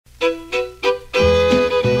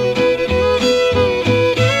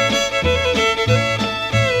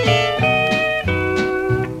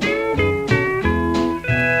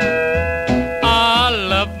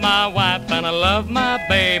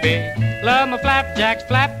flapjacks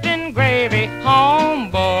flapped in gravy.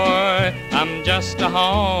 Homeboy, I'm just a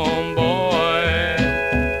homeboy.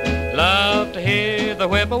 Love to hear the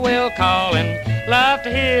whippoorwill calling, love to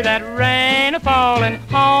hear that rain a-falling.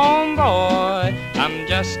 Homeboy, I'm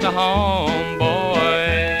just a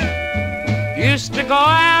homeboy. Used to go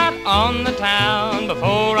out on the town,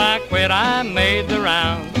 before I quit I made the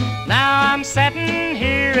round. Now I'm setting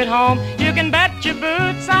here at home, you can bet your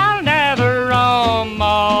boots I'll never roam.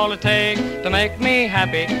 All it takes to make me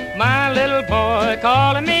happy, my little boy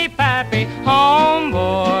calling me pappy.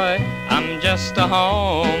 Homeboy, I'm just a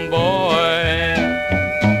homeboy.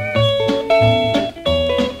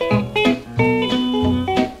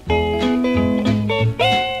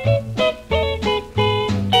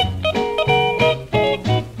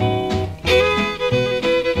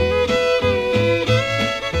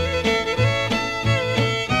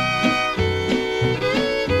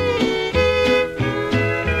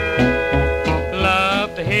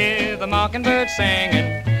 Mockingbird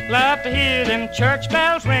singing, love to hear them church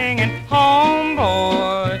bells ringing.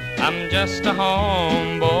 Homeboy, I'm just a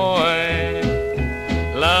homeboy.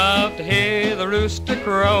 Love to hear the rooster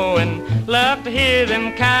crowing, love to hear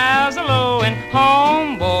them cows a-lowing.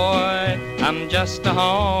 Homeboy, I'm just a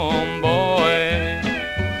homeboy.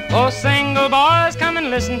 Oh, single boys, come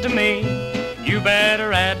and listen to me. You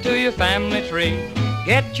better add to your family tree.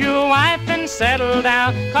 Get you a wife and settle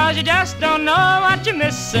down, 'cause you just don't know what you're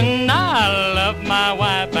missing. I love my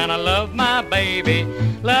wife and I love my baby,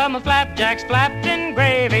 love my flapjacks flapped in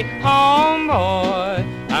gravy. Homeboy,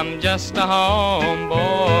 I'm just a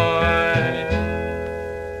homeboy.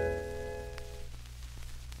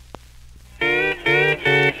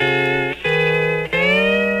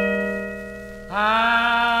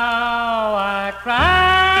 How I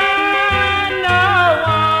cried, no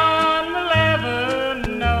one will ever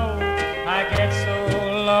know. I get so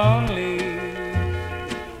lonely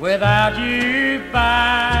without you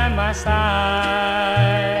by my side.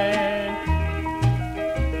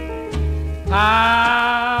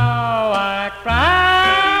 How I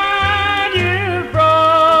cried, you've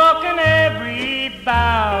broken every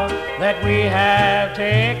vow that we have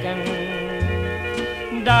taken.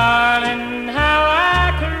 Darling, how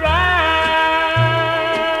I cried.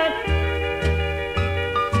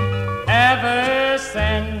 Ever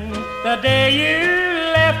since the day you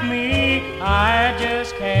left me, I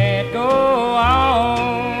just can't go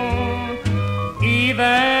on.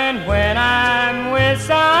 Even when I'm with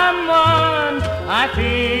someone, I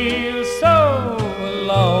feel so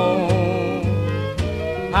alone.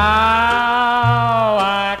 How I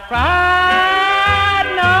cried,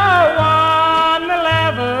 no one will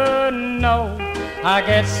ever know. I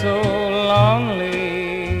get so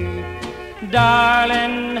lonely,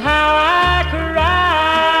 darling, how I cried.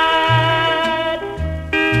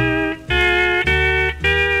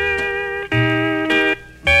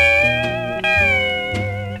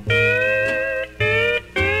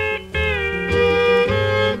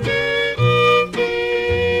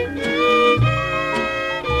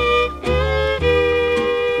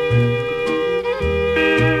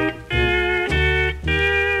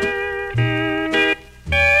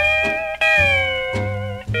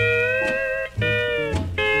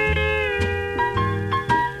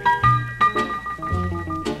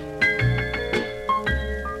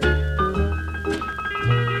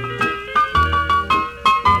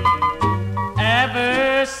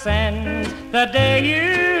 The day you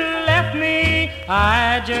left me,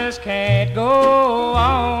 I just can't go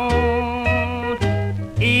on.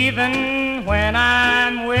 Even when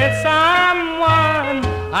I'm with someone,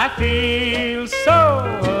 I feel so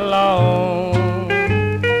alone.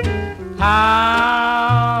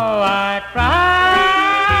 How I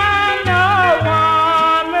cry, no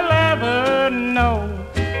one will ever know.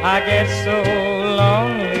 I get so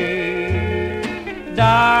lonely,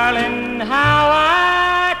 darling.